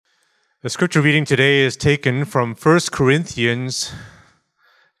The scripture reading today is taken from 1 Corinthians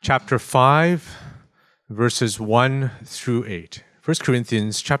chapter 5, verses 1 through 8. 1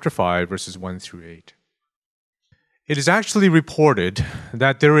 Corinthians chapter 5, verses 1 through 8. It is actually reported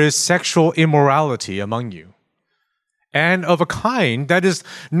that there is sexual immorality among you, and of a kind that is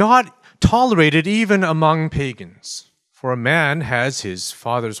not tolerated even among pagans, for a man has his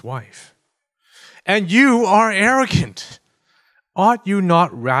father's wife. And you are arrogant. Ought you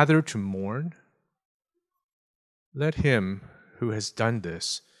not rather to mourn? Let him who has done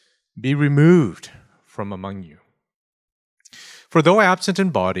this be removed from among you. For though absent in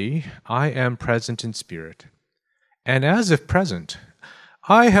body, I am present in spirit, and as if present,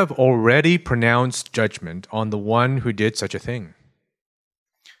 I have already pronounced judgment on the one who did such a thing.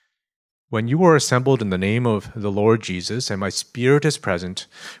 When you are assembled in the name of the Lord Jesus, and my spirit is present,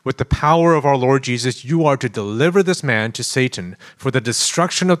 with the power of our Lord Jesus, you are to deliver this man to Satan for the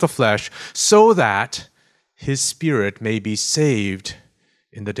destruction of the flesh, so that his spirit may be saved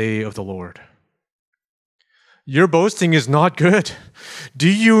in the day of the Lord. Your boasting is not good. Do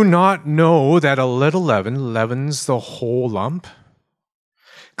you not know that a little leaven leavens the whole lump?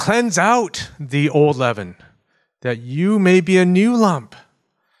 Cleanse out the old leaven, that you may be a new lump,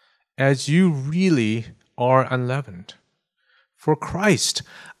 as you really are unleavened. For Christ,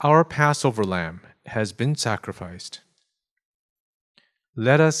 our Passover lamb, has been sacrificed.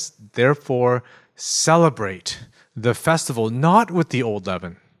 Let us therefore celebrate the festival not with the old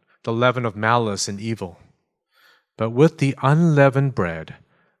leaven, the leaven of malice and evil, but with the unleavened bread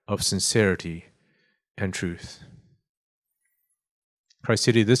of sincerity and truth. Christ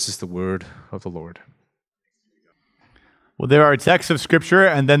City, this is the word of the Lord. Well, there are texts of Scripture,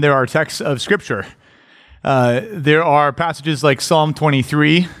 and then there are texts of Scripture. There are passages like Psalm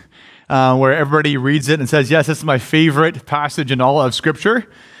 23, where everybody reads it and says, yes, this is my favorite passage in all of Scripture.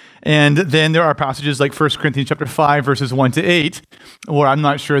 And then there are passages like 1 Corinthians chapter 5, verses 1 to 8, where I'm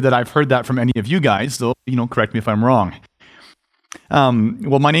not sure that I've heard that from any of you guys, so, correct me if I'm wrong.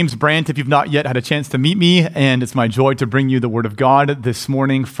 Well, my name's Brant, if you've not yet had a chance to meet me, and it's my joy to bring you the Word of God this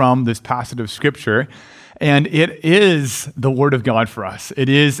morning from this passage of Scripture. And it is the Word of God for us. It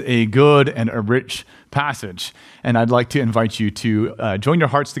is a good and a rich passage. And I'd like to invite you to join your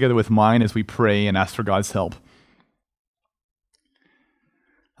hearts together with mine as we pray and ask for God's help.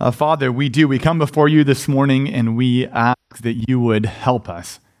 Father, we come before you this morning and we ask that you would help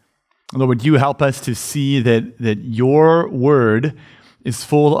us. Lord, would you help us to see that your Word is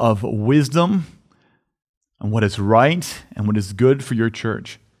full of wisdom and what is right and what is good for your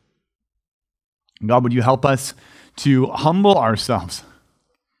church. God, would you help us to humble ourselves,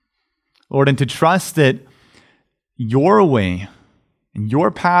 Lord, and to trust that your way and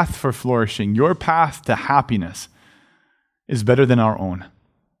your path for flourishing, your path to happiness is better than our own.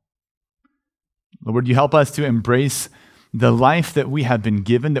 Lord, would you help us to embrace the life that we have been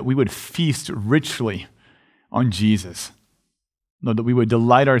given, that we would feast richly on Jesus, Lord, that we would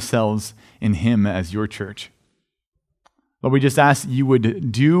delight ourselves in him as your church. Lord, we just ask that you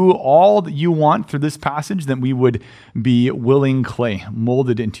would do all that you want through this passage, that we would be willing clay,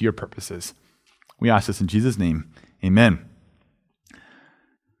 molded into your purposes. We ask this in Jesus' name. Amen.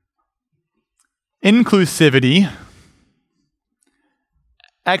 Inclusivity,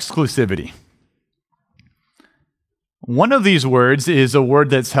 exclusivity. One of these words is a word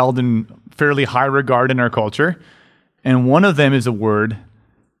that's held in fairly high regard in our culture, and one of them is a word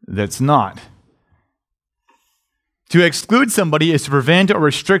that's not. To exclude somebody is to prevent or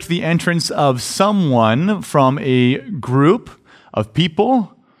restrict the entrance of someone from a group of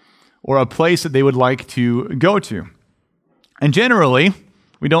people or a place that they would like to go to. And generally,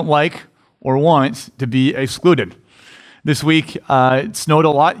 we don't like or want to be excluded. This week, it snowed a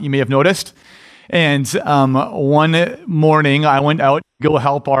lot, you may have noticed. And one morning, I went out to go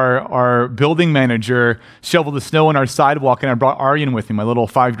help our building manager shovel the snow on our sidewalk, and I brought Aryan with me, my little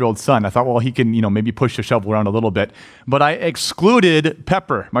 5-year-old son. I thought, well, he can, maybe push the shovel around a little bit. But I excluded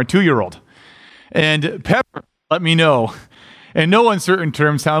Pepper, my 2-year-old. And Pepper let me know, in no uncertain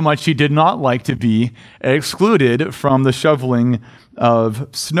terms, how much she did not like to be excluded from the shoveling of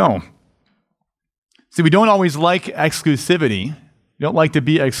snow. See, we don't always like exclusivity. We don't like to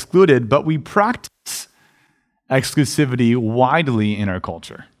be excluded, but we practice exclusivity widely in our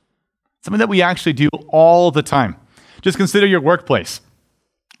culture. Something that we actually do all the time. Just consider your workplace.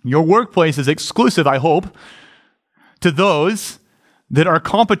 Your workplace is exclusive, I hope, to those that are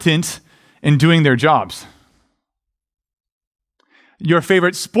competent in doing their jobs. Your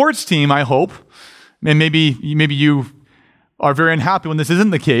favorite sports team, I hope, and maybe you are very unhappy when this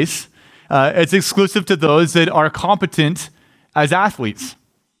isn't the case, it's exclusive to those that are competent as athletes.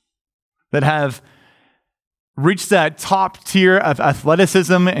 that have reached that top tier of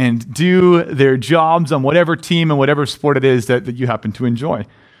athleticism and do their jobs on whatever team and whatever sport it is that you happen to enjoy.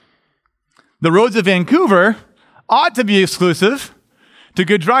 The roads of Vancouver ought to be exclusive to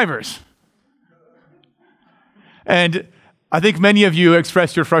good drivers. And I think many of you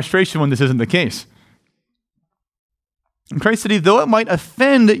express your frustration when this isn't the case. In Christ City, though it might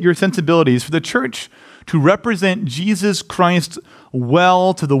offend your sensibilities for the church to represent Jesus Christ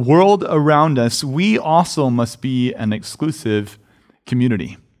well to the world around us, we also must be an exclusive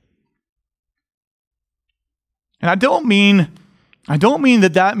community. And I don't mean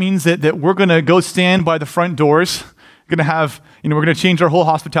that means that we're going to go stand by the front doors. We're going to change our whole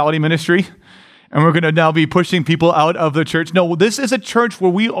hospitality ministry, and we're going to now be pushing people out of the church. No, this is a church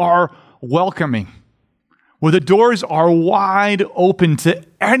where we are welcoming, where the doors are wide open to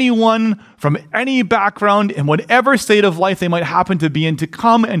anyone from any background in whatever state of life they might happen to be in to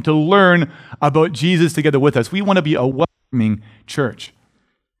come and to learn about Jesus together with us. We want to be a welcoming church.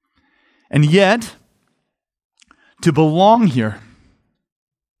 And yet, to belong here,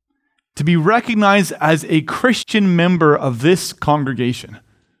 to be recognized as a Christian member of this congregation,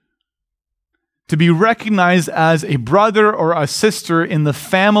 to be recognized as a brother or a sister in the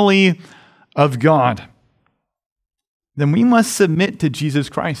family of God, then we must submit to Jesus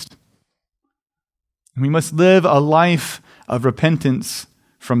Christ. We must live a life of repentance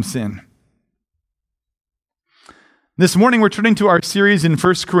from sin. This morning, we're turning to our series in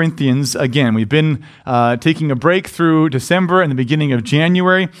 1 Corinthians again. We've been taking a break through December and the beginning of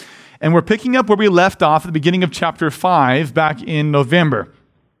January, and we're picking up where we left off at the beginning of chapter 5 back in November.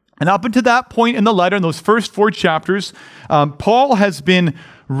 And up until that point in the letter, in those first 4 chapters, Paul has been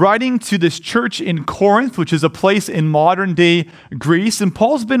writing to this church in Corinth, which is a place in modern-day Greece, and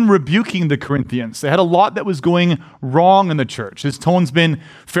Paul's been rebuking the Corinthians. They had a lot that was going wrong in the church. His tone's been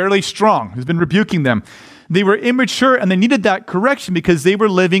fairly strong. He's been rebuking them. They were immature, and they needed that correction because they were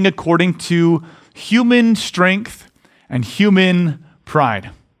living according to human strength and human pride,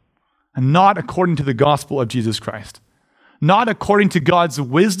 and not according to the gospel of Jesus Christ. Not according to God's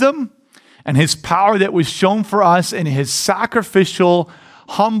wisdom and his power that was shown for us in his sacrificial,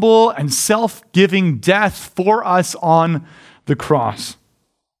 humble, and self-giving death for us on the cross.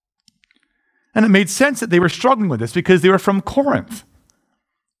 And it made sense that they were struggling with this because they were from Corinth.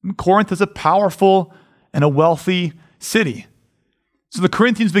 And Corinth is a powerful and a wealthy city. So the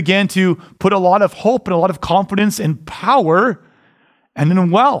Corinthians began to put a lot of hope and a lot of confidence in power and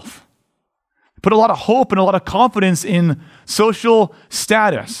in wealth. Put a lot of hope and a lot of confidence in social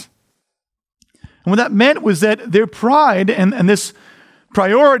status. And what that meant was that their pride and this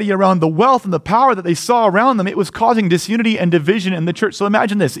priority around the wealth and the power that they saw around them, it was causing disunity and division in the church. So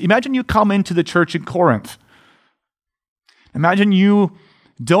imagine this. Imagine you come into the church in Corinth. Imagine you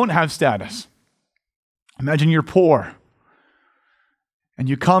don't have status. Imagine you're poor. And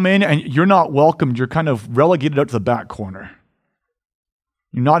you come in and you're not welcomed. You're kind of relegated out to the back corner.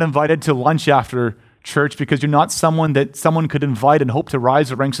 You're not invited to lunch after church because you're not someone that someone could invite and hope to rise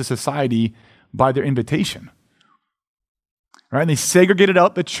the ranks of society by their invitation. Right? And they segregated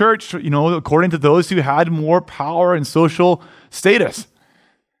out the church, according to those who had more power and social status.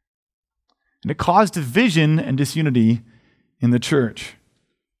 And it caused division and disunity in the church.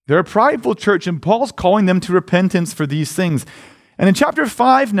 They're a prideful church, and Paul's calling them to repentance for these things. And in chapter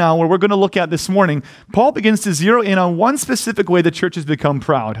 5 now, where we're going to look at this morning, Paul begins to zero in on one specific way the church has become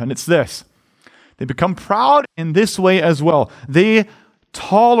proud, and it's this. They become proud in this way as well. They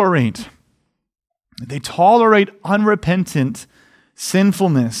tolerate unrepentant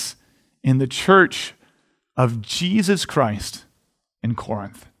sinfulness in the church of Jesus Christ in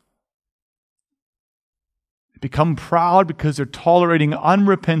Corinth. They become proud because they're tolerating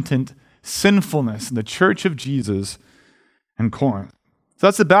unrepentant sinfulness in the church of Jesus in Corinth. So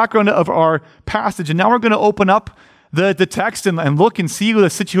that's the background of our passage. And now we're going to open up the text and look and see the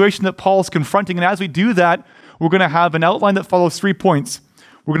situation that Paul's confronting. And as we do that, we're going to have an outline that follows 3 points.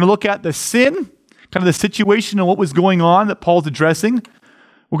 We're going to look at the sin, kind of the situation and what was going on that Paul's addressing.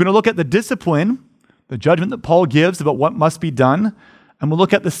 We're going to look at the discipline, the judgment that Paul gives about what must be done. And we'll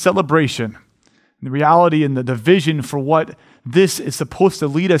look at the celebration, the reality and the vision for what this is supposed to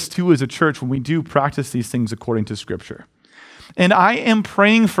lead us to as a church when we do practice these things according to Scripture. And I am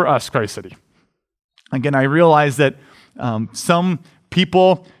praying for us, Christ City. Again, I realize that some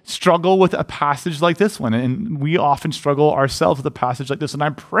people struggle with a passage like this one, and we often struggle ourselves with a passage like this. And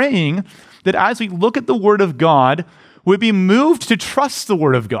I'm praying that as we look at the Word of God, we'd be moved to trust the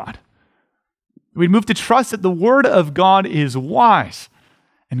Word of God. We'd move to trust that the Word of God is wise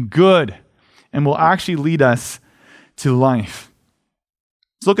and good and will actually lead us to life.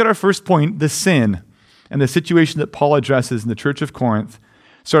 Let's look at our first point, the sin, and the situation that Paul addresses in the church of Corinth,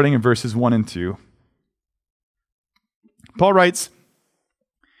 starting in verses 1 and 2. Paul writes,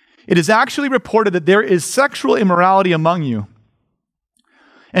 "It is actually reported that there is sexual immorality among you,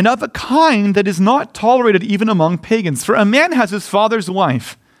 and of a kind that is not tolerated even among pagans. For a man has his father's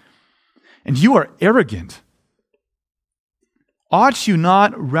wife, and you are arrogant. Ought you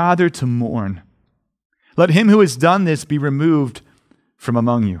not rather to mourn? Let him who has done this be removed from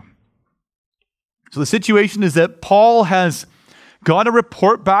among you." So the situation is that Paul has got a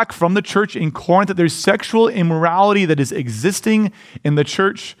report back from the church in Corinth that there's sexual immorality that is existing in the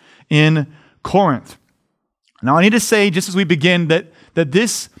church in Corinth. Now I need to say, just as we begin, that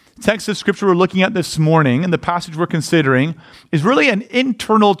this text of scripture we're looking at this morning and the passage we're considering is really an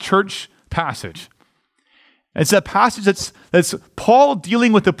internal church passage. It's a passage that's Paul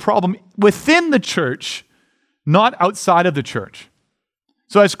dealing with the problem within the church, not outside of the church.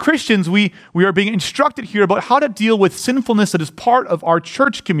 So as Christians, we are being instructed here about how to deal with sinfulness that is part of our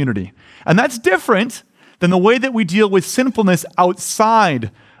church community. And that's different than the way that we deal with sinfulness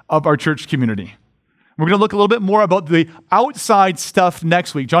outside of our church community. We're going to look a little bit more about the outside stuff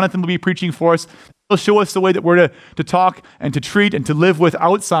next week. Jonathan will be preaching for us. He'll show us the way that we're to talk and to treat and to live with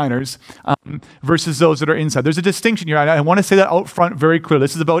outsiders versus those that are inside. There's a distinction here. I want to say that out front very clearly.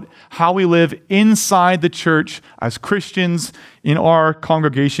 This is about how we live inside the church as Christians in our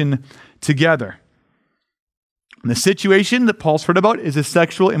congregation together. And the situation that Paul's heard about is a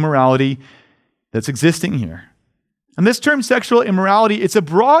sexual immorality that's existing here. And this term, sexual immorality, it's a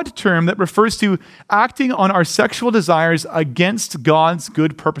broad term that refers to acting on our sexual desires against God's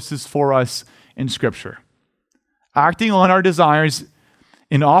good purposes for us in Scripture. Acting on our desires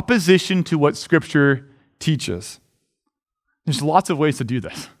in opposition to what Scripture teaches. There's lots of ways to do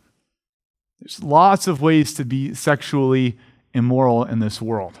this. There's lots of ways to be sexually immoral in this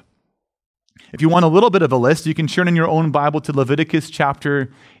world. If you want a little bit of a list, you can turn in your own Bible to Leviticus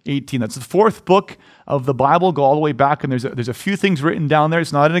chapter 18. That's the fourth book of the Bible. Go all the way back, and there's a few things written down there.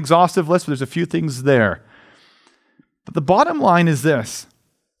 It's not an exhaustive list, but there's a few things there. But the bottom line is this.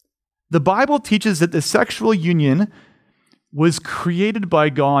 The Bible teaches that the sexual union was created by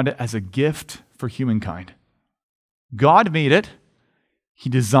God as a gift for humankind. God made it. He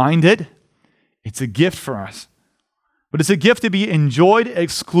designed it. It's a gift for us. But it's a gift to be enjoyed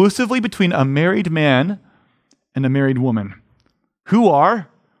exclusively between a married man and a married woman who are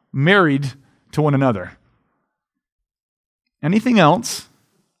married to one another. Anything else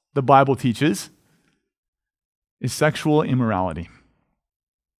the Bible teaches is sexual immorality.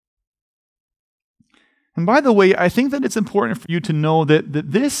 And by the way, I think that it's important for you to know that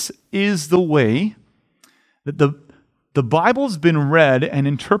this is the way that the Bible's been read and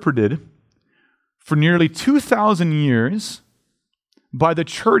interpreted for nearly 2,000 years by the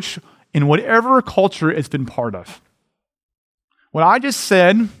church in whatever culture it's been part of. What I just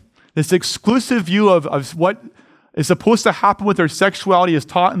said, this exclusive view of what is supposed to happen with our sexuality as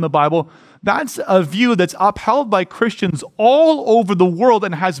taught in the Bible, that's a view that's upheld by Christians all over the world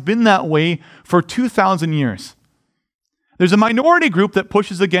and has been that way for 2,000 years. There's a minority group that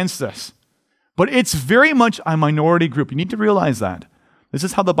pushes against this, but it's very much a minority group. You need to realize that. This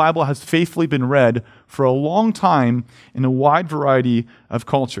is how the Bible has faithfully been read for a long time in a wide variety of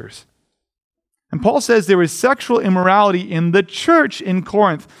cultures. And Paul says there is sexual immorality in the church in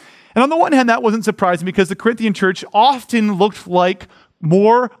Corinth. And on the one hand, that wasn't surprising because the Corinthian church often looked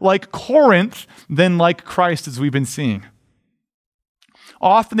more like Corinth than like Christ, as we've been seeing.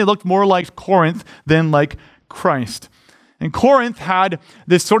 Often they looked more like Corinth than like Christ. And Corinth had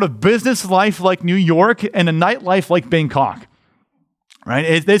this sort of business life like New York and a nightlife like Bangkok.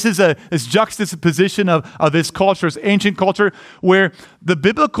 Right? This is this juxtaposition of this culture, this ancient culture, where the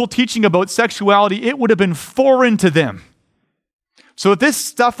biblical teaching about sexuality, it would have been foreign to them. So if this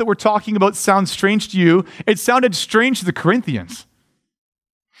stuff that we're talking about sounds strange to you, it sounded strange to the Corinthians.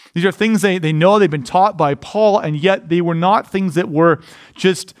 These are things they know, they've been taught by Paul, and yet they were not things that were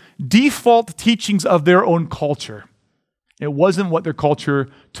just default teachings of their own culture. It wasn't what their culture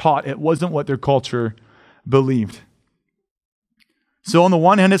taught. It wasn't what their culture believed. So on the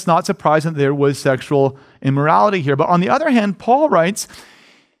one hand, it's not surprising that there was sexual immorality here. But on the other hand, Paul writes,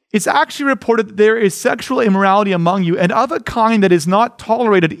 it's actually reported that there is sexual immorality among you, and of a kind that is not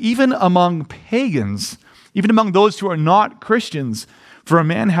tolerated even among pagans, even among those who are not Christians, for a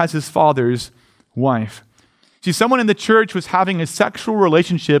man has his father's wife. See, someone in the church was having a sexual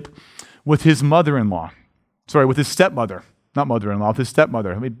relationship with his mother-in-law. With his stepmother. Not mother-in-law, with his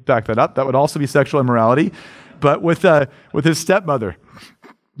stepmother. Let me back that up. That would also be sexual immorality. But with his stepmother.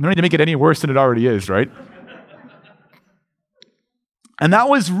 You don't need to make it any worse than it already is, right? And that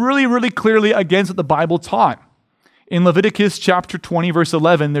was really, really clearly against what the Bible taught. In Leviticus chapter 20, verse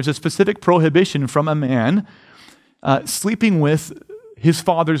 11, there's a specific prohibition from a man sleeping with his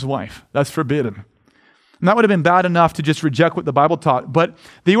father's wife. That's forbidden. And that would have been bad enough to just reject what the Bible taught, but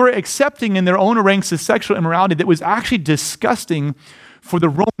they were accepting in their own ranks a sexual immorality that was actually disgusting for the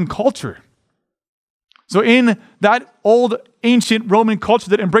Roman culture. So in that old ancient Roman culture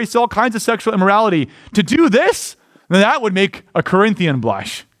that embraced all kinds of sexual immorality, to do this, that would make a Corinthian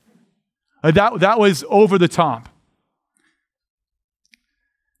blush. That was over the top.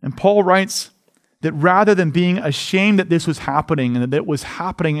 And Paul writes that rather than being ashamed that this was happening and that it was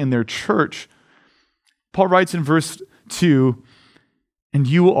happening in their church, Paul writes in verse 2, "And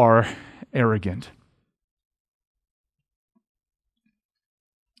you are arrogant."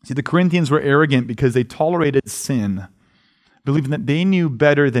 See, the Corinthians were arrogant because they tolerated sin, believing that they knew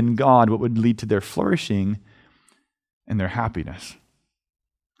better than God what would lead to their flourishing and their happiness.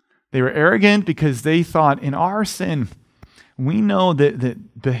 They were arrogant because they thought, in our sin, we know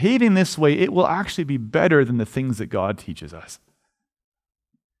that behaving this way, it will actually be better than the things that God teaches us.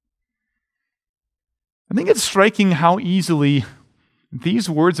 I think it's striking how easily these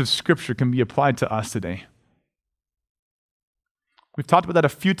words of Scripture can be applied to us today. We've talked about that a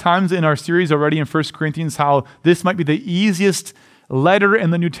few times in our series already in 1 Corinthians, how this might be the easiest letter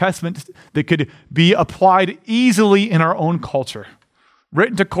in the New Testament that could be applied easily in our own culture.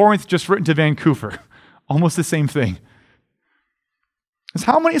 Written to Corinth, just written to Vancouver. Almost the same thing. Because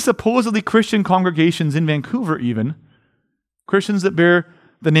how many supposedly Christian congregations in Vancouver even, Christians that bear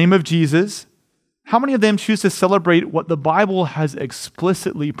the name of Jesus, how many of them choose to celebrate what the Bible has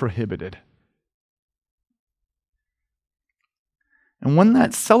explicitly prohibited? And when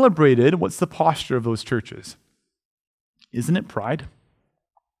that's celebrated, what's the posture of those churches? Isn't it pride?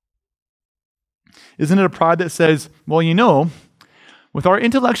 Isn't it a pride that says, well, you know, with our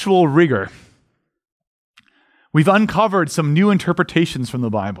intellectual rigor, we've uncovered some new interpretations from the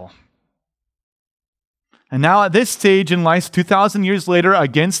Bible. And now at this stage in life, 2,000 years later,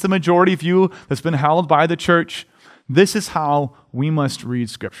 against the majority view that's been held by the church, this is how we must read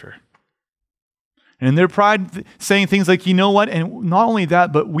Scripture. And in their pride, saying things like, you know what, and not only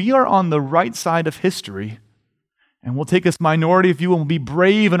that, but we are on the right side of history, and we'll take this minority view and we'll be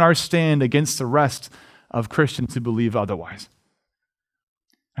brave in our stand against the rest of Christians who believe otherwise.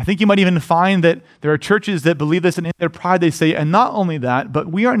 I think you might even find that there are churches that believe this, and in their pride they say, and not only that,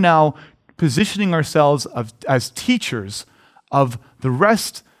 but we are now positioning ourselves as teachers of the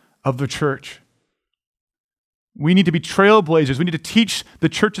rest of the church. We need to be trailblazers. We need to teach the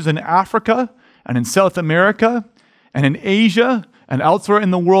churches in Africa and in South America and in Asia and elsewhere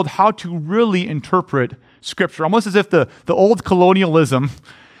in the world how to really interpret Scripture. Almost as if the old colonialism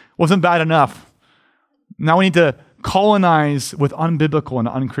wasn't bad enough. Now we need to colonize with unbiblical and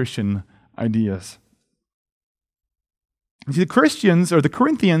unchristian ideas. You see, the Christians, or the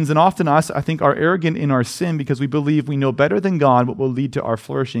Corinthians, and often us, I think, are arrogant in our sin because we believe we know better than God what will lead to our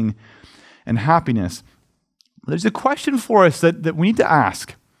flourishing and happiness. There's a question for us that we need to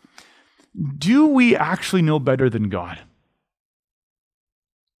ask. Do we actually know better than God?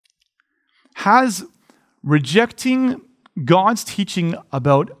 Has rejecting God's teaching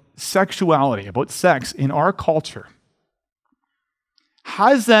about sexuality, about sex in our culture,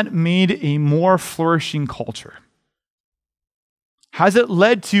 has that made a more flourishing culture? Has it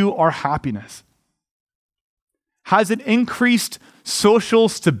led to our happiness? Has it increased social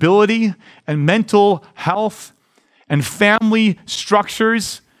stability and mental health and family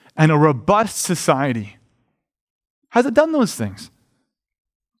structures and a robust society? Has it done those things?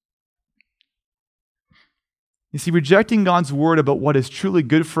 You see, rejecting God's word about what is truly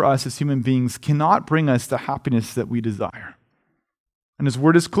good for us as human beings cannot bring us the happiness that we desire. And His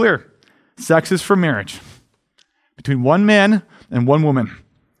word is clear. Sex is for marriage between one man and one woman,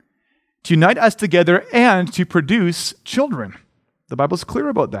 to unite us together and to produce children. The Bible's clear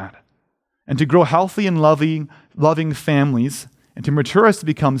about that. And to grow healthy and loving families, and to mature us to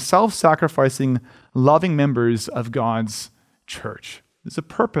become self-sacrificing, loving members of God's church. There's a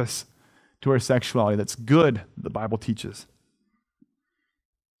purpose to our sexuality that's good, the Bible teaches.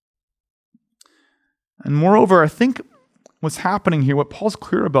 And moreover, I think what's happening here, what Paul's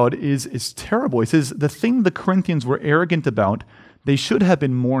clear about is terrible. He says the thing the Corinthians were arrogant about, they should have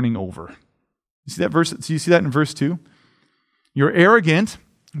been mourning over. You see that verse? So you see that in verse 2? You're arrogant,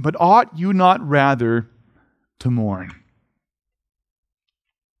 but ought you not rather to mourn?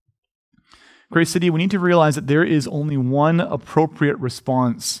 Grace City, we need to realize that there is only one appropriate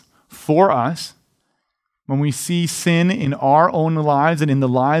response for us when we see sin in our own lives and in the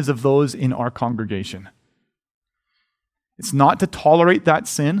lives of those in our congregation. It's not to tolerate that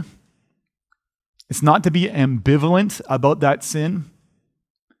sin. It's not to be ambivalent about that sin.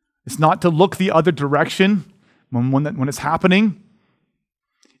 It's not to look the other direction when it's happening.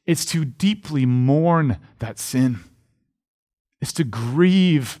 It's to deeply mourn that sin. It's to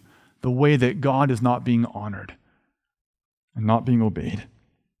grieve the way that God is not being honored and not being obeyed.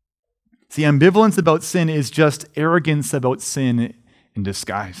 See, ambivalence about sin is just arrogance about sin in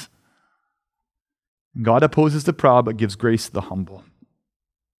disguise. God opposes the proud but gives grace to the humble.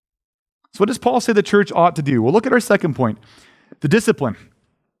 So what does Paul say the church ought to do? Well, look at our second point, the discipline,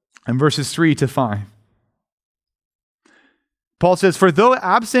 in verses 3 to 5. Paul says, "For though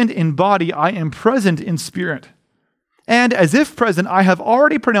absent in body, I am present in spirit. And as if present, I have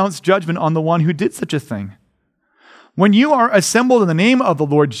already pronounced judgment on the one who did such a thing. When you are assembled in the name of the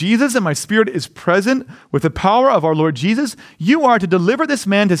Lord Jesus, and my spirit is present with the power of our Lord Jesus, you are to deliver this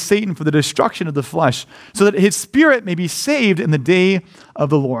man to Satan for the destruction of the flesh, so that his spirit may be saved in the day of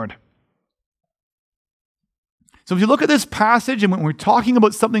the Lord." So if you look at this passage, and when we're talking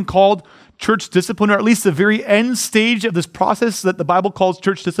about something called church discipline, or at least the very end stage of this process that the Bible calls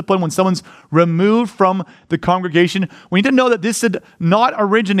church discipline, when someone's removed from the congregation, we need to know that this did not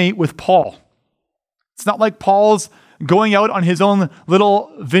originate with Paul. It's not like Paul's going out on his own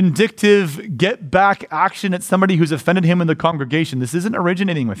little vindictive get-back action at somebody who's offended him in the congregation. This isn't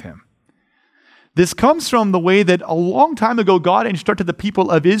originating with him. This comes from the way that a long time ago God instructed the people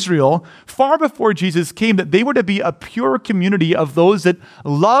of Israel, far before Jesus came, that they were to be a pure community of those that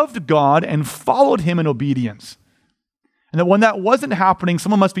loved God and followed him in obedience. And that when that wasn't happening,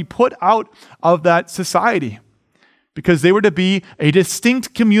 someone must be put out of that society, because they were to be a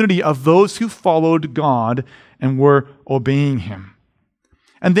distinct community of those who followed God and were obeying him.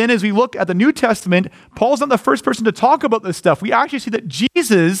 And then as we look at the New Testament, Paul's not the first person to talk about this stuff. We actually see that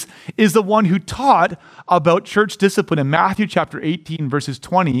Jesus is the one who taught about church discipline in Matthew chapter 18, verses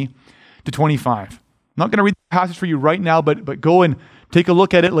 20 to 25. I'm not going to read the passage for you right now, but go and take a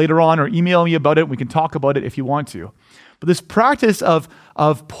look at it later on, or email me about it. We can talk about it if you want to. But this practice of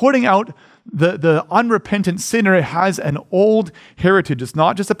putting out the unrepentant sinner has an old heritage. It's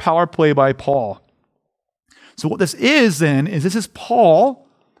not just a power play by Paul. So what this is then, is this is Paul,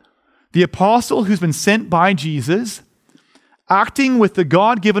 the apostle who's been sent by Jesus, acting with the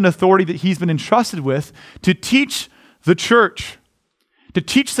God-given authority that he's been entrusted with to teach the church, to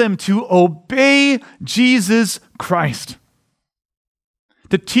teach them to obey Jesus Christ,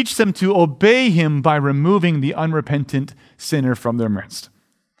 to teach them to obey him by removing the unrepentant sinner from their midst.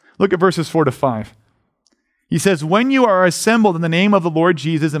 Look at verses 4 to 5. He says, "When you are assembled in the name of the Lord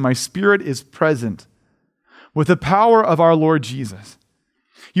Jesus, and my spirit is present with the power of our Lord Jesus,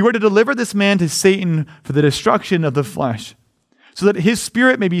 you are to deliver this man to Satan for the destruction of the flesh, so that his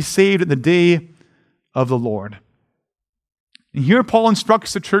spirit may be saved in the day of the Lord." And here Paul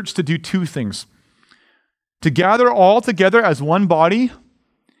instructs the church to do two things: to gather all together as one body,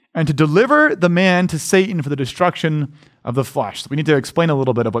 and to deliver the man to Satan for the destruction of the flesh. So we need to explain a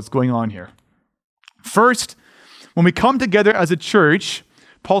little bit of what's going on here. First, when we come together as a church,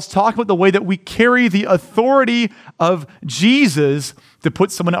 Paul's talking about the way that we carry the authority of Jesus to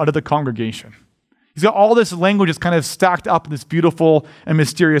put someone out of the congregation. He's got all this language that's kind of stacked up in this beautiful and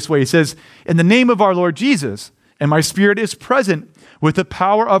mysterious way. He says, "In the name of our Lord Jesus, and my spirit is present with the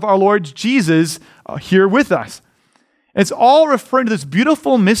power of our Lord Jesus here with us." It's all referring to this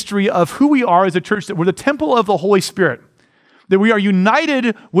beautiful mystery of who we are as a church, that we're the temple of the Holy Spirit, that we are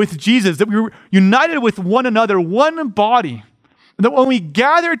united with Jesus, that we're united with one another, one body. And that when we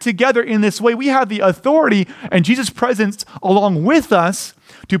gather together in this way, we have the authority and Jesus' presence along with us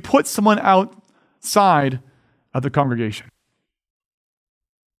to put someone outside of the congregation.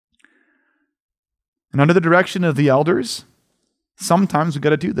 And under the direction of the elders, sometimes we've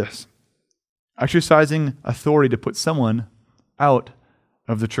got to do this, exercising authority to put someone out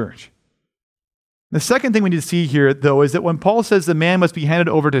of the church. The second thing we need to see here, though, is that when Paul says the man must be handed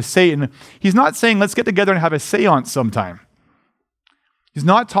over to Satan, he's not saying let's get together and have a seance sometime. He's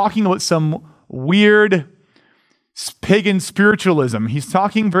not talking about some weird pagan spiritualism. He's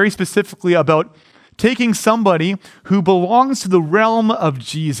talking very specifically about taking somebody who belongs to the realm of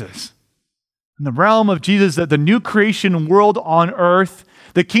Jesus. In the realm of Jesus, that the new creation world on earth,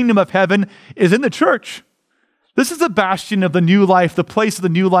 the kingdom of heaven, is in the church. This is the bastion of the new life, the place of the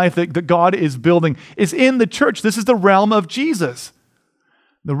new life that God is building, is in the church. This is the realm of Jesus.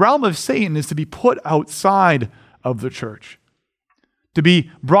 The realm of Satan is to be put outside of the church, to be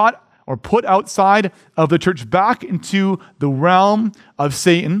brought or put outside of the church back into the realm of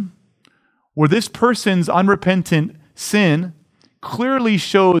Satan, where this person's unrepentant sin clearly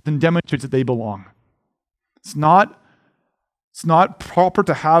shows and demonstrates that they belong. It's not It's not proper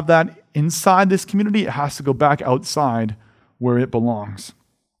to have that inside this community. It has to go back outside where it belongs.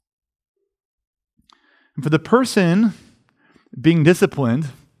 And for the person being disciplined,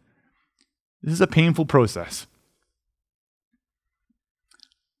 this is a painful process.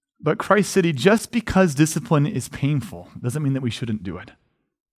 But Christ City, just because discipline is painful doesn't mean that we shouldn't do it.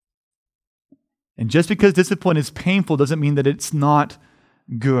 And just because discipline is painful doesn't mean that it's not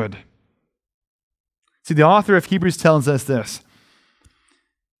good. See, the author of Hebrews tells us this.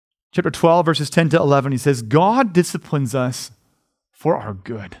 Chapter 12, verses 10 to 11, he says, God disciplines us for our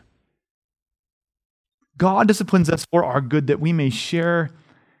good. God disciplines us for our good that we may share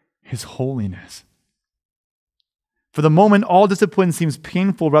his holiness. For the moment, all discipline seems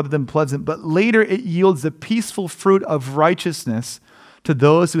painful rather than pleasant, but later it yields the peaceful fruit of righteousness to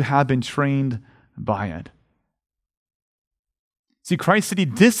those who have been trained by it. See, Christ City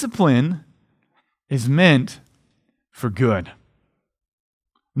discipline is meant for good.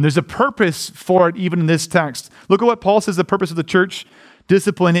 And there's a purpose for it even in this text. Look at what Paul says the purpose of the church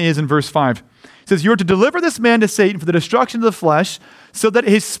discipline is in verse 5. He says, you are to deliver this man to Satan for the destruction of the flesh, so that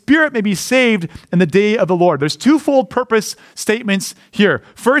his spirit may be saved in the day of the Lord. There's twofold purpose statements here.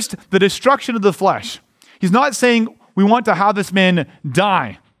 First, the destruction of the flesh. He's not saying we want to have this man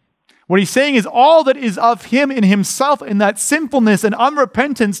die. What he's saying is all that is of him in himself, in that sinfulness and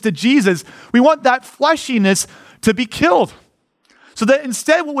unrepentance to Jesus, we want that fleshiness to be killed. So that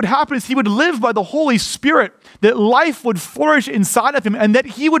instead what would happen is he would live by the Holy Spirit, that life would flourish inside of him, and that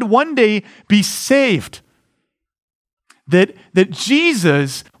he would one day be saved. That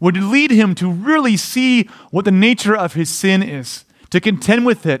Jesus would lead him to really see what the nature of his sin is, to contend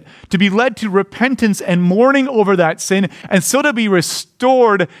with it, to be led to repentance and mourning over that sin, and so to be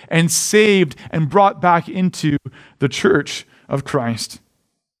restored and saved and brought back into the church of Christ.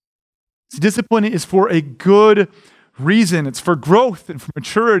 So discipline is for a good reason. It's for growth and for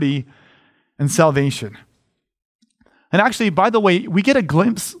maturity and salvation. And actually, by the way, we get a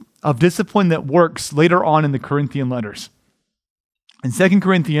glimpse of discipline that works later on in the Corinthian letters. In 2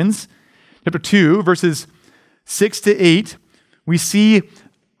 Corinthians chapter 2, verses 6 to 8, we see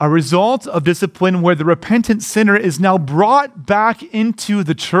a result of discipline where the repentant sinner is now brought back into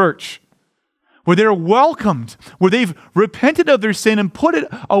the church, where they're welcomed, where they've repented of their sin and put it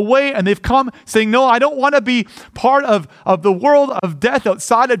away, and they've come saying, no, I don't want to be part of the world of death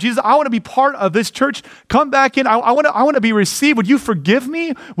outside of Jesus. I want to be part of this church. Come back in. I want to be received. Would you forgive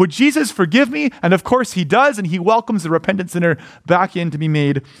me? Would Jesus forgive me? And of course he does, and he welcomes the repentant sinner back in to be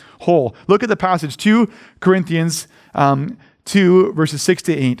made whole. Look at the passage, 2 Corinthians 2, verses 6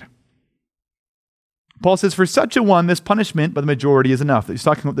 to 8. Paul says, for such a one, this punishment by the majority is enough. He's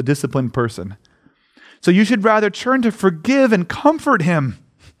talking about the disciplined person. So you should rather turn to forgive and comfort him.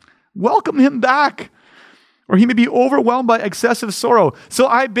 Welcome him back, or he may be overwhelmed by excessive sorrow. So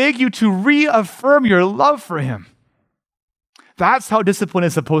I beg you to reaffirm your love for him. That's how discipline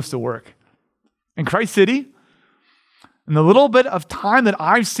is supposed to work. In Christ City, in the little bit of time that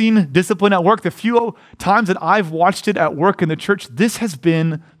I've seen discipline at work, the few times that I've watched it at work in the church, this has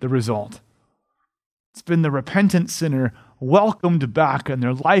been the result. It's been the repentant sinner welcomed back and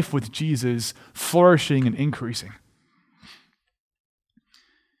their life with Jesus flourishing and increasing.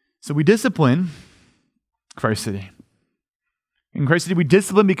 So we discipline Christ City. In Christ City, we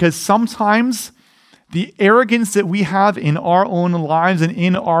discipline because sometimes the arrogance that we have in our own lives and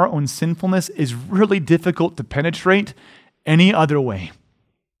in our own sinfulness is really difficult to penetrate any other way.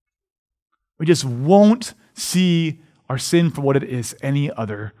 We just won't see our sin for what it is any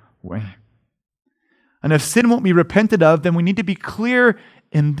other way. And if sin won't be repented of, then we need to be clear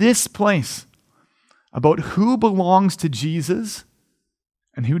in this place about who belongs to Jesus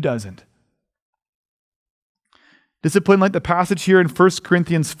and who doesn't. Discipline, like the passage here in 1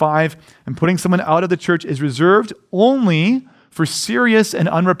 Corinthians 5, and putting someone out of the church is reserved only for serious and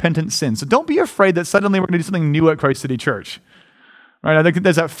unrepentant sin. So don't be afraid that suddenly we're going to do something new at Christ City Church. Right? I think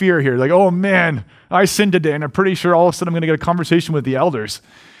there's that fear here. Like, oh man, I sinned today, and I'm pretty sure all of a sudden I'm going to get a conversation with the elders.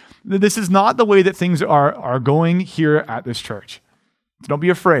 This is not the way that things are going here at this church. So don't be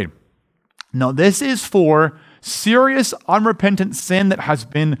afraid. No, this is for serious, unrepentant sin that has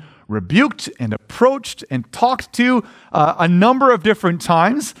been rebuked and approached and talked to a number of different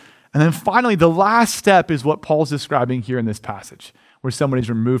times. And then finally, the last step is what Paul's describing here in this passage, where somebody's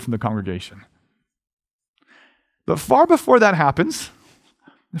removed from the congregation. But far before that happens,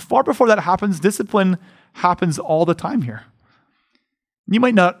 discipline happens all the time here. You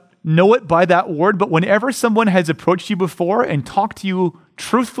might not know it by that word, but whenever someone has approached you before and talked to you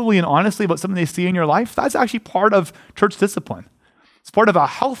truthfully and honestly about something they see in your life, that's actually part of church discipline. It's part of a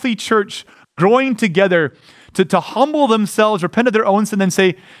healthy church growing together to humble themselves, repent of their own sin, then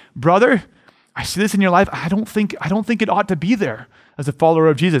say, brother, I see this in your life. I don't think it ought to be there as a follower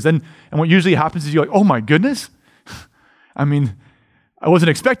of Jesus. And what usually happens is you're like, oh my goodness. I mean, I wasn't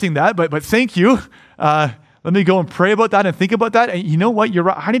expecting that, but thank you. Let me go and pray about that and think about that. And you know what? You're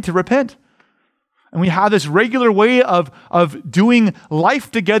right. I need to repent. And we have this regular way of doing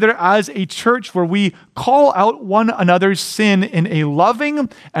life together as a church where we call out one another's sin in a loving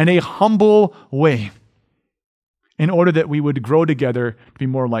and a humble way in order that we would grow together to be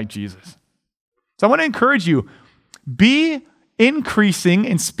more like Jesus. So I want to encourage you, be increasing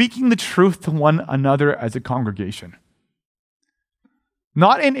in speaking the truth to one another as a congregation.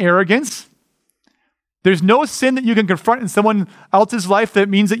 Not in arrogance. There's no sin that you can confront in someone else's life that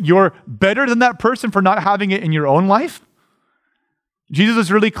means that you're better than that person for not having it in your own life. Jesus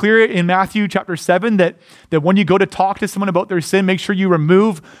is really clear in Matthew chapter 7 that when you go to talk to someone about their sin, make sure you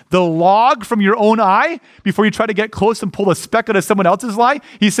remove the log from your own eye before you try to get close and pull a speck out of someone else's eye.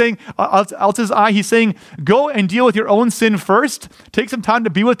 He's saying, go and deal with your own sin first. Take some time to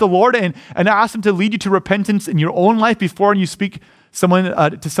be with the Lord and ask him to lead you to repentance in your own life before you speak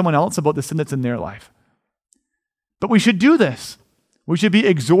to someone else about the sin that's in their life. But we should do this. We should be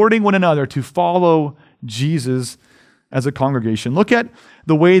exhorting one another to follow Jesus as a congregation. Look at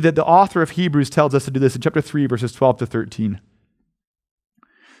the way that the author of Hebrews tells us to do this in chapter 3, verses 12 to 13.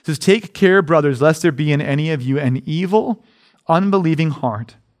 It says, take care, brothers, lest there be in any of you an evil, unbelieving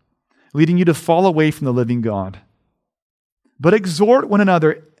heart, leading you to fall away from the living God. But exhort one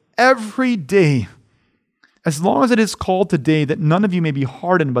another every day, as long as it is called today, that none of you may be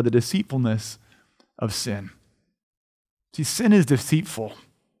hardened by the deceitfulness of sin. See, sin is deceitful.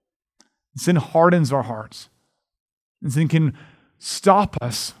 Sin hardens our hearts. And sin can stop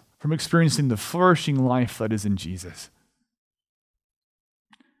us from experiencing the flourishing life that is in Jesus.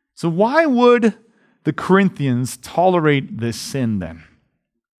 So why would the Corinthians tolerate this sin then?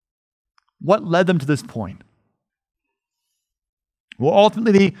 What led them to this point? Well,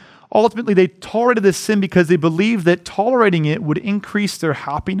 ultimately they tolerated this sin because they believed that tolerating it would increase their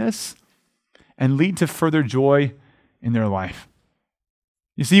happiness and lead to further joy in their life.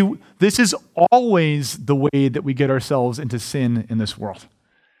 You see, this is always the way that we get ourselves into sin in this world.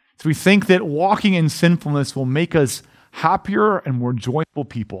 So we think that walking in sinfulness will make us happier and more joyful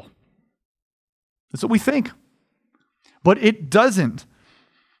people. That's what we think. But it doesn't.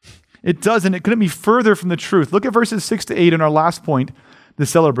 It doesn't. It couldn't be further from the truth. Look at verses 6 to 8 in our last point, the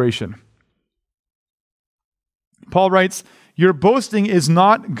celebration. Paul writes, your boasting is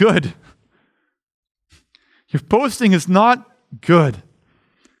not good. Your boasting is not good.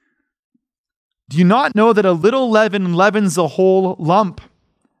 Do you not know that a little leaven leavens the whole lump?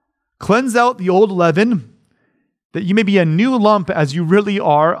 Cleanse out the old leaven, that you may be a new lump as you really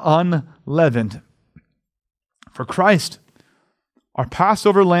are unleavened. For Christ, our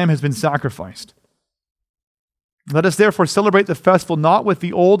Passover lamb, has been sacrificed. Let us therefore celebrate the festival not with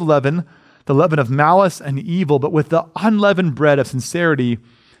the old leaven, the leaven of malice and evil, but with the unleavened bread of sincerity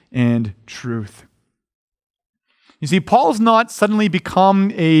and truth. You see, Paul's not suddenly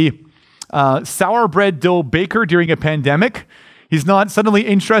become a sour bread dough baker during a pandemic. He's not suddenly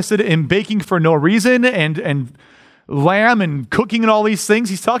interested in baking for no reason and lamb and cooking and all these things.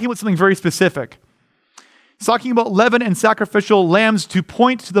 He's talking about something very specific. He's talking about leaven and sacrificial lambs to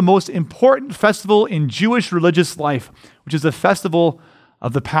point to the most important festival in Jewish religious life, which is the festival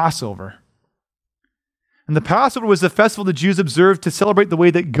of the Passover. And the Passover was the festival the Jews observed to celebrate the way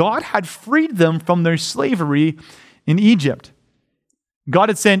that God had freed them from their slavery in Egypt. God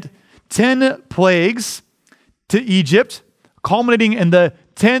had sent 10 plagues to Egypt, culminating in the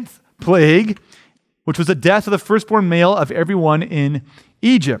 10th plague, which was the death of the firstborn male of everyone in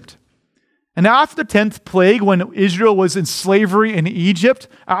Egypt. And after the 10th plague, when Israel was in slavery in Egypt,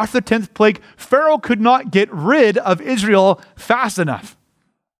 after the 10th plague, Pharaoh could not get rid of Israel fast enough.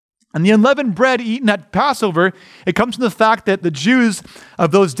 And the unleavened bread eaten at Passover, it comes from the fact that the Jews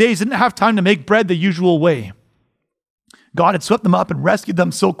of those days didn't have time to make bread the usual way. God had swept them up and rescued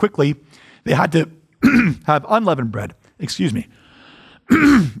them so quickly, they had to have unleavened bread. Excuse me.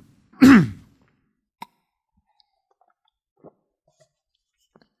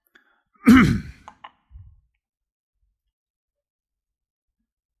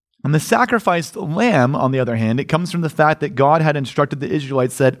 And the sacrificed lamb, on the other hand, it comes from the fact that God had instructed the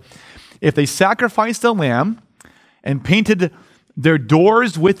Israelites that if they sacrificed a lamb and painted their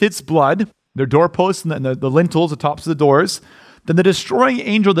doors with its blood, their doorposts and the lintels, the tops of the doors, then the destroying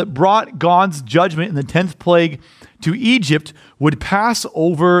angel that brought God's judgment in the 10th plague to Egypt would pass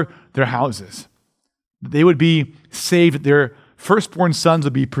over their houses. They would be saved. Their firstborn sons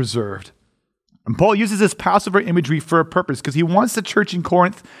would be preserved. And Paul uses this Passover imagery for a purpose because he wants the church in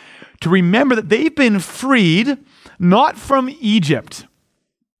Corinth to remember that they've been freed not from Egypt,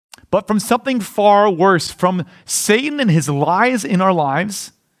 but from something far worse, from Satan and his lies in our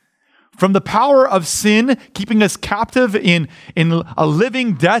lives, from the power of sin keeping us captive in a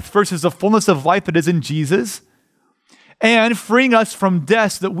living death versus the fullness of life that is in Jesus, and freeing us from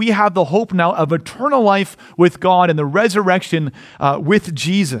death so that we have the hope now of eternal life with God and the resurrection with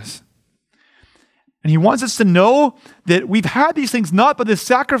Jesus. And he wants us to know that we've had these things not by the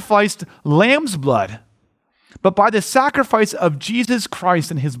sacrificed lamb's blood, but by the sacrifice of Jesus Christ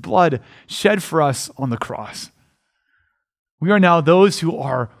and his blood shed for us on the cross. We are now those who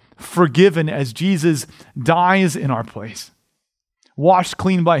are forgiven as Jesus dies in our place, washed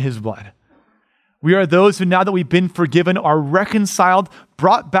clean by his blood. We are those who, now that we've been forgiven, are reconciled,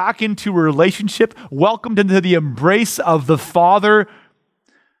 brought back into a relationship, welcomed into the embrace of the Father,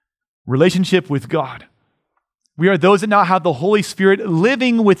 relationship with God. We are those that now have the Holy Spirit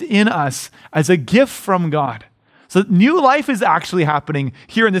living within us as a gift from God. So new life is actually happening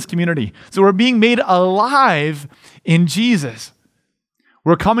here in this community. So we're being made alive in Jesus.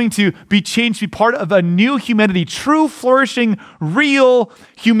 We're coming to be changed, to be part of a new humanity, true, flourishing, real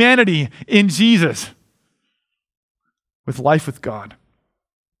humanity in Jesus, with life with God.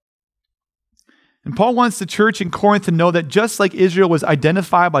 And Paul wants the church in Corinth to know that just like Israel was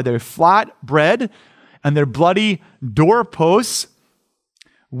identified by their flat bread and their bloody doorposts,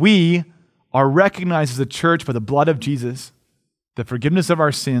 we are recognized as a church by the blood of Jesus, the forgiveness of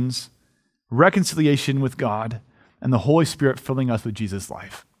our sins, reconciliation with God, and the Holy Spirit filling us with Jesus'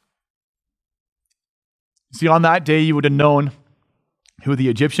 life. See, on that day, you would have known who the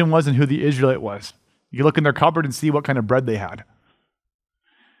Egyptian was and who the Israelite was. You could look in their cupboard and see what kind of bread they had.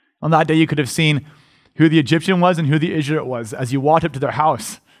 On that day, you could have seen who the Egyptian was and who the Israelite was as you walked up to their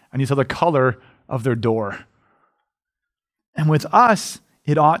house and you saw the color of their door. And with us,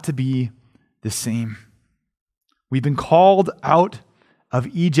 it ought to be the same. We've been called out of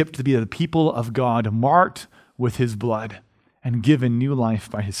Egypt to be the people of God, marked with his blood and given new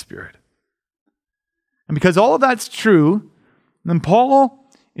life by his Spirit. And because all of that's true, then Paul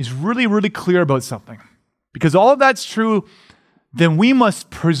is really, really clear about something. Because all of that's true, then we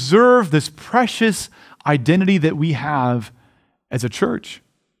must preserve this precious identity that we have as a church.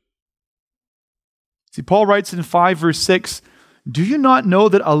 See, Paul writes in 5 verse 6, "Do you not know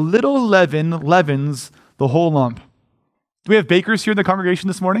that a little leaven leavens the whole lump?" Do we have bakers here in the congregation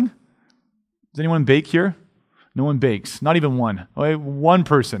this morning? Does anyone bake here? No one bakes, not even one. Okay, one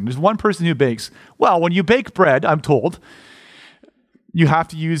person. There's one person who bakes. Well, when you bake bread, I'm told, you have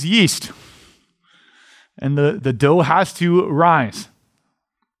to use yeast. And the dough has to rise.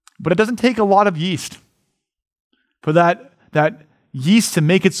 But it doesn't take a lot of yeast for that yeast to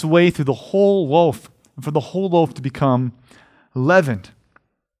make its way through the whole loaf, and for the whole loaf to become leavened.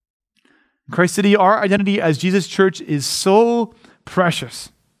 In Christ City, our identity as Jesus Church is so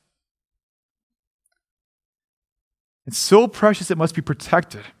precious. It's so precious it must be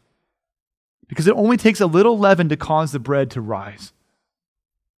protected, because it only takes a little leaven to cause the bread to rise.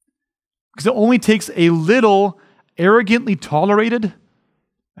 Because it only takes a little arrogantly tolerated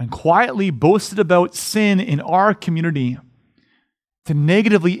and quietly boasted about sin in our community to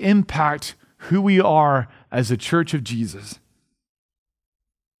negatively impact who we are as a church of Jesus.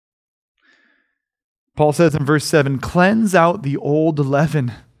 Paul says in verse 7, "Cleanse out the old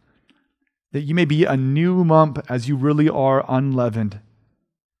leaven, that you may be a new lump as you really are unleavened.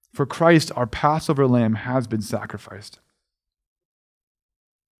 For Christ, our Passover lamb, has been sacrificed."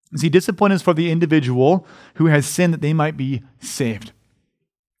 See, discipline is for the individual who has sinned that they might be saved.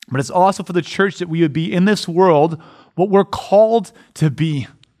 But it's also for the church that we would be in this world what we're called to be,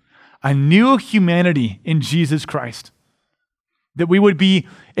 a new humanity in Jesus Christ. That we would be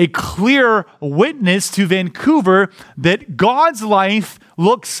a clear witness to Vancouver that God's life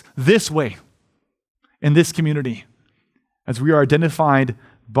looks this way in this community as we are identified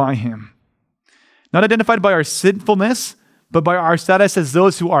by him. Not identified by our sinfulness, but by our status as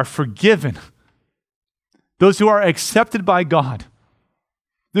those who are forgiven, those who are accepted by God,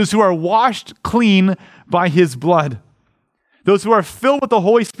 those who are washed clean by his blood, those who are filled with the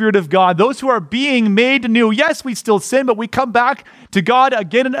Holy Spirit of God, those who are being made new. Yes, we still sin, but we come back to God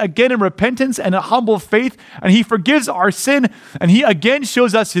again and again in repentance and a humble faith, and he forgives our sin, and he again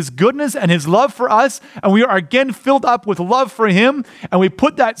shows us his goodness and his love for us, and we are again filled up with love for him, and we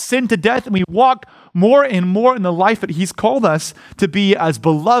put that sin to death, and we walk more and more in the life that he's called us to be as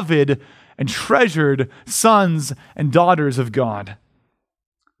beloved and treasured sons and daughters of God.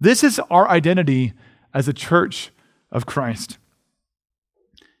 This is our identity as a church of Christ.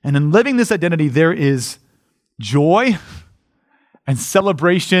 And in living this identity, there is joy and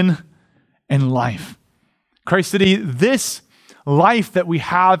celebration and life. Christ City, this life that we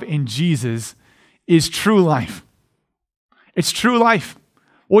have in Jesus is true life. It's true life.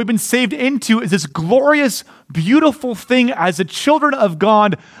 What we've been saved into is this glorious, beautiful thing as the children of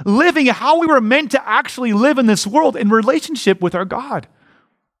God, living how we were meant to actually live in this world in relationship with our God.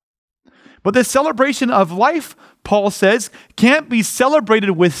 But this celebration of life, Paul says, can't be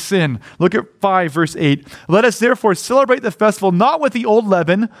celebrated with sin. Look at 5, verse 8. Let us therefore celebrate the festival not with the old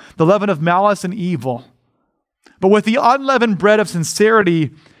leaven, the leaven of malice and evil, but with the unleavened bread of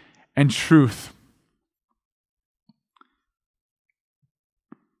sincerity and truth.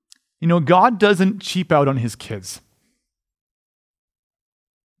 You know, God doesn't cheap out on his kids.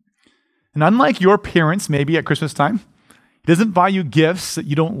 And unlike your parents, maybe at Christmas time, he doesn't buy you gifts that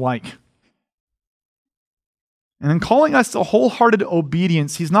you don't like. And in calling us to wholehearted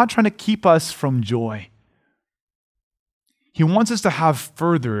obedience, he's not trying to keep us from joy. He wants us to have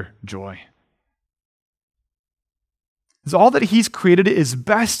further joy. Because all that he's created is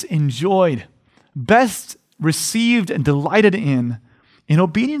best enjoyed, best received and delighted in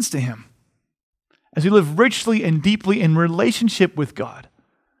obedience to him. As we live richly and deeply in relationship with God.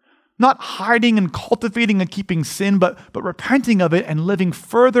 Not hiding and cultivating and keeping sin, but repenting of it and living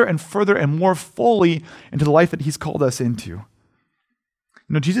further and further and more fully into the life that he's called us into. You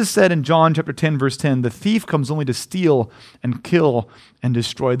know, Jesus said in John chapter 10, verse 10, the thief comes only to steal and kill and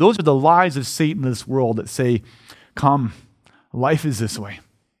destroy. Those are the lies of Satan in this world that say, come, life is this way.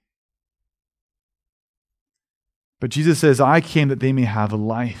 But Jesus says, I came that they may have a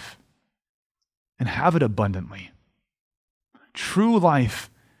life and have it abundantly. True life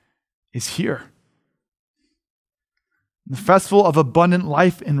is here. The festival of abundant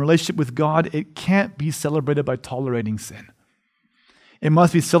life in relationship with God, it can't be celebrated by tolerating sin. It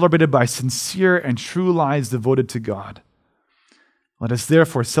must be celebrated by sincere and true lives devoted to God. Let us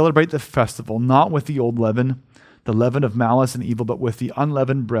therefore celebrate the festival, not with the old leaven, the leaven of malice and evil, but with the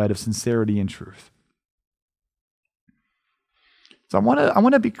unleavened bread of sincerity and truth. So I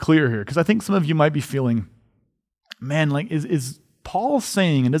want to be clear here, because I think some of you might be feeling, man, like is Paul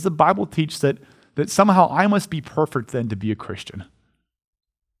saying, and does the Bible teach that somehow I must be perfect then to be a Christian?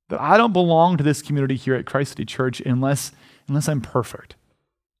 That I don't belong to this community here at Christ City Church unless I'm perfect.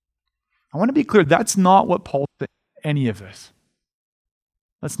 I want to be clear, that's not what Paul's saying, any of this.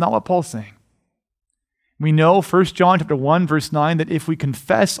 That's not what Paul's saying. We know 1 John chapter 1, verse 9, that if we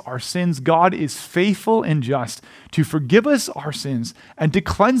confess our sins, God is faithful and just to forgive us our sins and to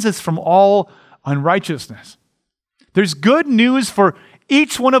cleanse us from all unrighteousness. There's good news for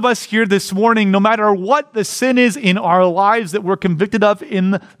each one of us here this morning, no matter what the sin is in our lives that we're convicted of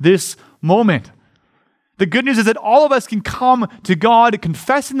in this moment. The good news is that all of us can come to God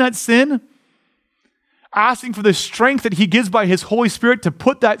confessing that sin, asking for the strength that he gives by his Holy Spirit to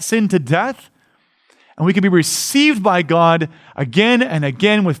put that sin to death, and we can be received by God again and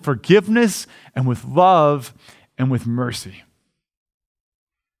again with forgiveness and with love and with mercy.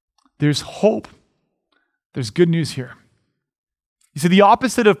 There's hope. There's good news here. You see, the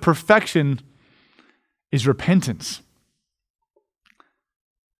opposite of perfection is repentance.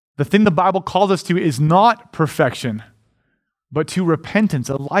 The thing the Bible calls us to is not perfection, but to repentance,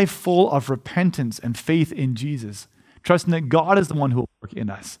 a life full of repentance and faith in Jesus, trusting that God is the one who will work in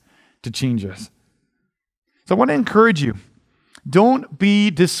us to change us. So I want to encourage you, don't be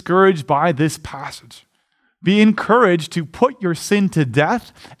discouraged by this passage. Be encouraged to put your sin to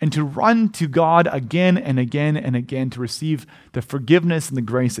death and to run to God again and again and again to receive the forgiveness and the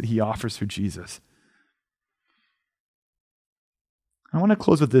grace that he offers through Jesus. I want to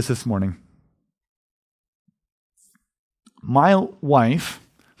close with this morning. My wife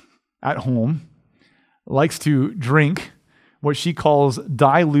at home likes to drink what she calls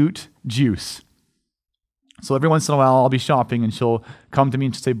dilute juice. So every once in a while, I'll be shopping and she'll come to me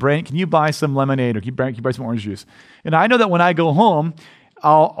and she'll say, Brent, can you buy some lemonade or can you buy some orange juice? And I know that when I go home,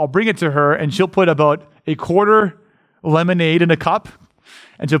 I'll bring it to her and she'll put about a quarter lemonade in a cup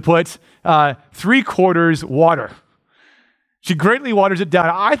and she'll put 3/4 water. She greatly waters it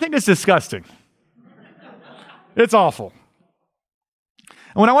down. I think it's disgusting. It's awful.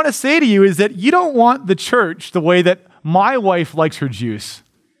 And what I want to say to you is that you don't want the church the way that my wife likes her juice.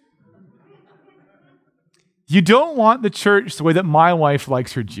 You don't want the church the way that my wife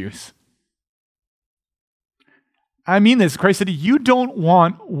likes her juice. I mean this, Christ said, you don't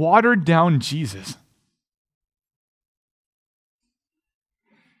want watered down Jesus.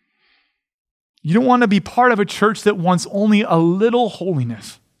 You don't want to be part of a church that wants only a little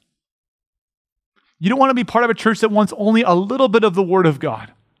holiness. You don't want to be part of a church that wants only a little bit of the Word of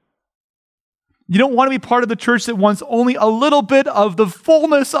God. You don't want to be part of the church that wants only a little bit of the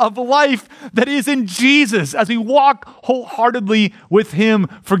fullness of life that is in Jesus as we walk wholeheartedly with him,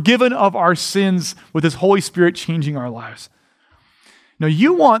 forgiven of our sins, with his Holy Spirit changing our lives. Now,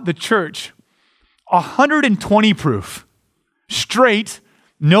 you want the church 120 proof, straight,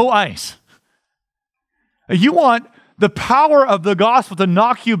 no ice. You want the power of the gospel to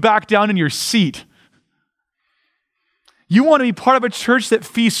knock you back down in your seat. You want to be part of a church that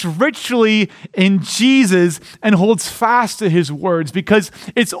feasts richly in Jesus and holds fast to his words, because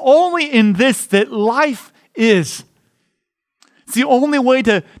it's only in this that life is. It's the only way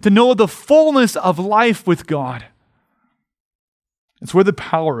to know the fullness of life with God. It's where the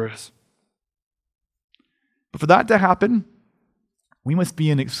power is. But for that to happen, we must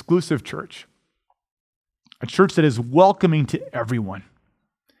be an exclusive church. A church that is welcoming to everyone,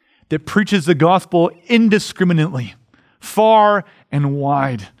 that preaches the gospel indiscriminately, far and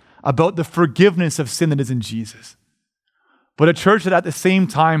wide, about the forgiveness of sin that is in Jesus. But a church that at the same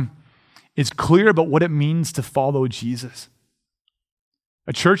time is clear about what it means to follow Jesus.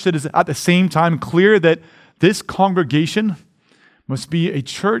 A church that is at the same time clear that this congregation must be a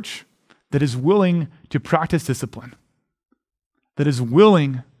church that is willing to practice discipline, that is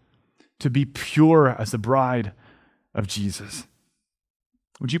willing to be pure as the bride of Jesus.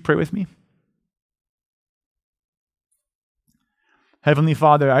 Would you pray with me? Heavenly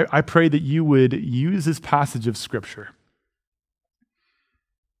Father, I pray that you would use this passage of Scripture.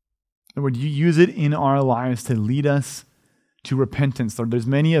 And would you use it in our lives to lead us to repentance? Lord, there's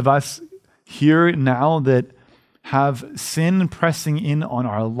many of us here now that have sin pressing in on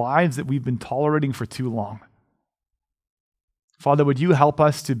our lives that we've been tolerating for too long. Father, would you help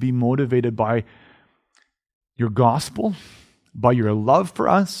us to be motivated by your gospel, by your love for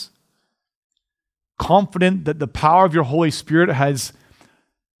us, confident that the power of your Holy Spirit has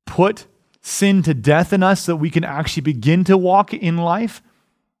put sin to death in us so that we can actually begin to walk in life.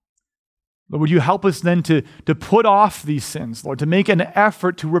 Lord, would you help us then to put off these sins, Lord, to make an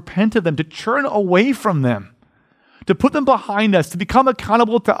effort to repent of them, to turn away from them, to put them behind us, to become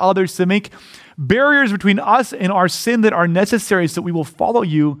accountable to others, to make barriers between us and our sin that are necessary so that we will follow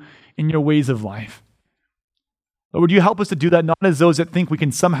you in your ways of life. Lord, would you help us to do that not as those that think we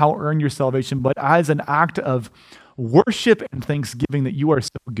can somehow earn your salvation, but as an act of worship and thanksgiving that you are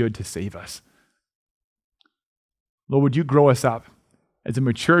so good to save us. Lord, would you grow us up as a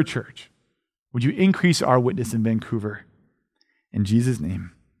mature church? Would you increase our witness in Vancouver? In Jesus'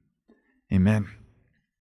 name, amen.